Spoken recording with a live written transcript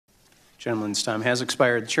Gentleman's time has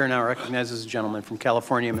expired. The chair now recognizes the gentleman from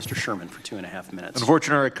California, Mr. Sherman, for 2.5 minutes.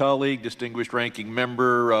 Unfortunately, our colleague, distinguished ranking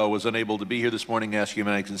member, was unable to be here this morning. Ask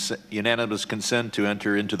unanimous consent to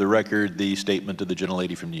enter into the record the statement of the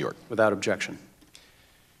gentlelady from New York. Without objection.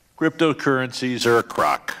 Cryptocurrencies are a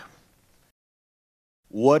crock.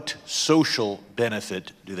 What social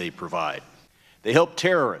benefit do they provide? They help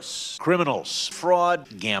terrorists, criminals,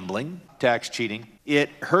 fraud, gambling, tax cheating. It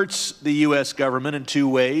hurts the U.S. government in two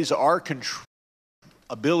ways. Our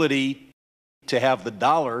ability to have the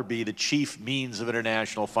dollar be the chief means of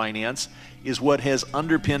international finance is what has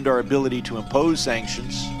underpinned our ability to impose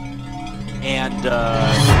sanctions and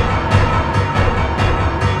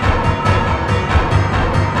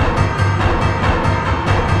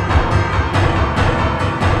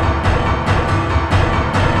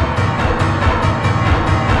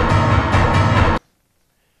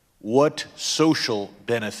what social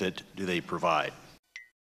benefit do they provide?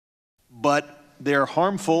 But they're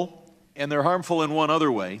harmful, and they're harmful in one other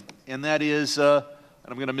way, and that is, and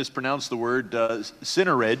I'm going to mispronounce the word,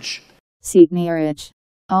 seigniorage. Seigniorage.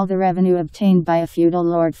 All the revenue obtained by a feudal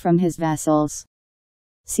lord from his vassals.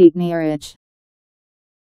 Seigniorage.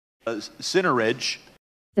 Seigniorage.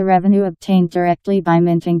 The revenue obtained directly by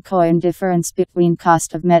minting coin difference between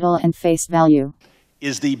cost of metal and face value.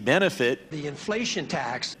 Is the benefit, the inflation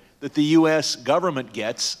tax, that the U.S. government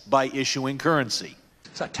gets by issuing currency.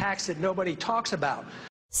 It's a tax that nobody talks about.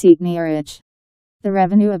 Seigniorage. The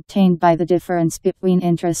revenue obtained by the difference between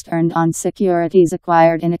interest earned on securities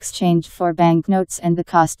acquired in exchange for banknotes and the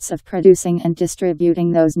costs of producing and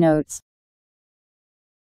distributing those notes.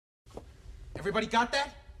 Everybody got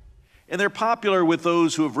that? And they're popular with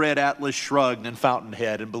those who have read Atlas Shrugged and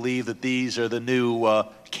Fountainhead and believe that these are the new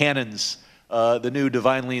canons, the new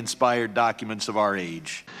divinely inspired documents of our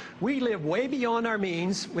age. We live way beyond our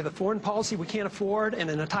means with a foreign policy we can't afford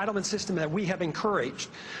and an entitlement system that we have encouraged.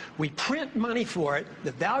 We print money for it,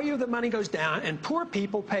 the value of the money goes down, and poor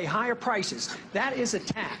people pay higher prices. That is a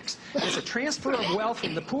tax. It's a transfer of wealth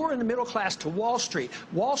from the poor and the middle class to Wall Street.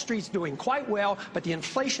 Wall Street's doing quite well, but the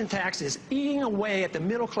inflation tax is eating away at the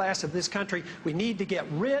middle class of this country. We need to get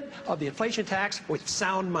rid of the inflation tax with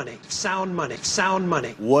sound money, sound money, sound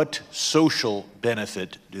money. What social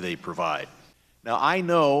benefit do they provide? Now, I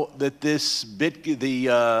know that these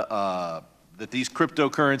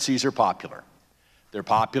cryptocurrencies are popular. They're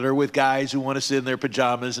popular with guys who want to sit in their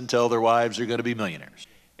pajamas and tell their wives they're going to be millionaires.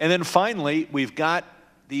 And then finally, we've got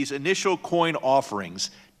these initial coin offerings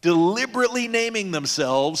deliberately naming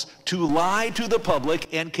themselves to lie to the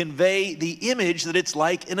public and convey the image that it's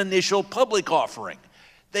like an initial public offering.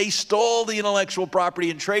 They stole the intellectual property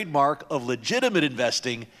and trademark of legitimate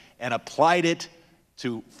investing and applied it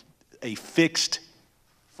to a fixed,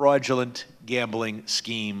 fraudulent gambling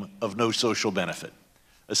scheme of no social benefit.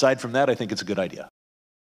 Aside from that, I think it's a good idea.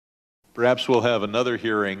 Perhaps we'll have another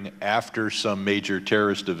hearing after some major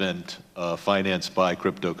terrorist event financed by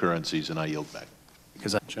cryptocurrencies, and I yield back.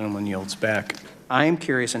 Because that gentleman yields back. I'm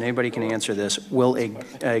curious, and anybody can answer this, will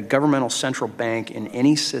a governmental central bank in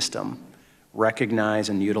any system recognize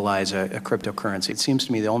and utilize a cryptocurrency? It seems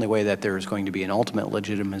to me the only way that there is going to be an ultimate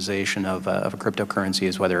legitimization of a cryptocurrency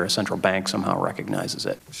is whether a central bank somehow recognizes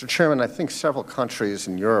it. Mr. Chairman, I think several countries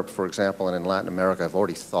in Europe, for example, and in Latin America have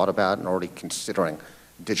already thought about and already considering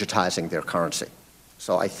digitizing their currency.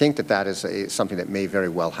 So I think that that is something that may very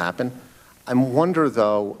well happen. I wonder,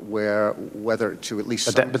 though, whether to at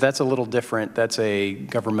least... But that's a little different. That's a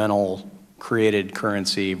governmental created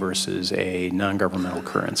currency versus a non-governmental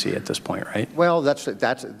currency at this point, right? Well, that's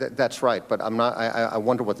right, but I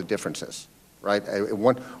wonder what the difference is, right?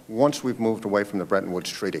 Once we've moved away from the Bretton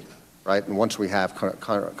Woods Treaty, right, and once we have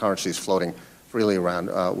currencies floating freely around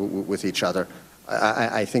with each other,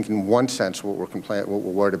 I think in one sense what we're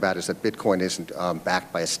worried about is that Bitcoin isn't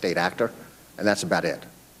backed by a state actor, and that's about it.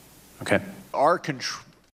 Okay.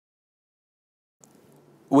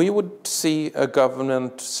 We would see a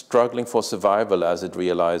government struggling for survival as it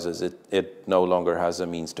realizes it no longer has a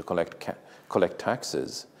means to collect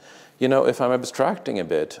taxes. You know, if I'm abstracting a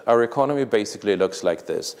bit, our economy basically looks like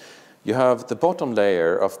this. You have the bottom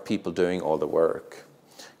layer of people doing all the work.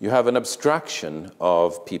 You have an abstraction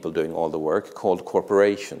of people doing all the work called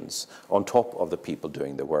corporations on top of the people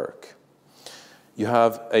doing the work. You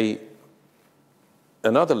have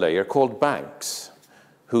another layer called banks,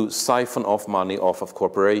 who siphon off money off of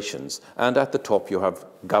corporations. And at the top, you have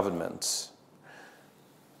governments.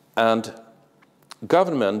 And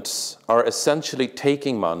governments are essentially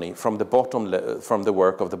taking money from the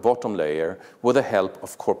work of the bottom layer with the help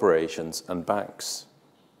of corporations and banks.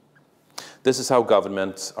 This is how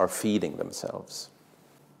governments are feeding themselves.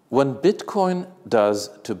 When Bitcoin does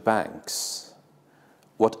to banks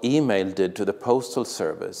what email did to the postal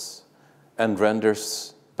service and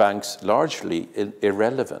renders banks largely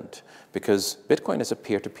irrelevant, because Bitcoin is a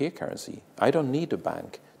peer-to-peer currency. I don't need a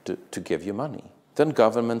bank to give you money. Then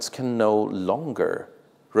governments can no longer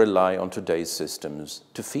rely on today's systems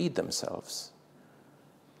to feed themselves.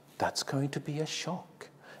 That's going to be a shock.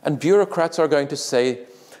 And bureaucrats are going to say,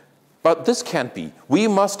 but this can't be. We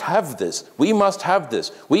must have this. We must have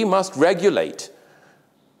this. We must regulate.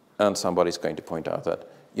 And somebody's going to point out that,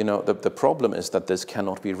 you know, the problem is that this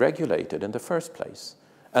cannot be regulated in the first place.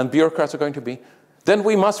 And bureaucrats are going to be, then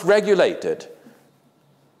we must regulate it.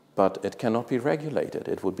 But it cannot be regulated.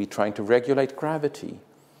 It would be trying to regulate gravity.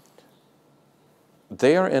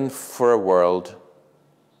 They are in for a world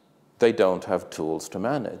they don't have tools to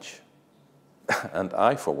manage. And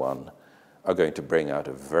I, for one, are going to bring out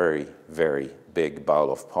a very, very big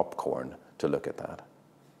bowl of popcorn to look at that.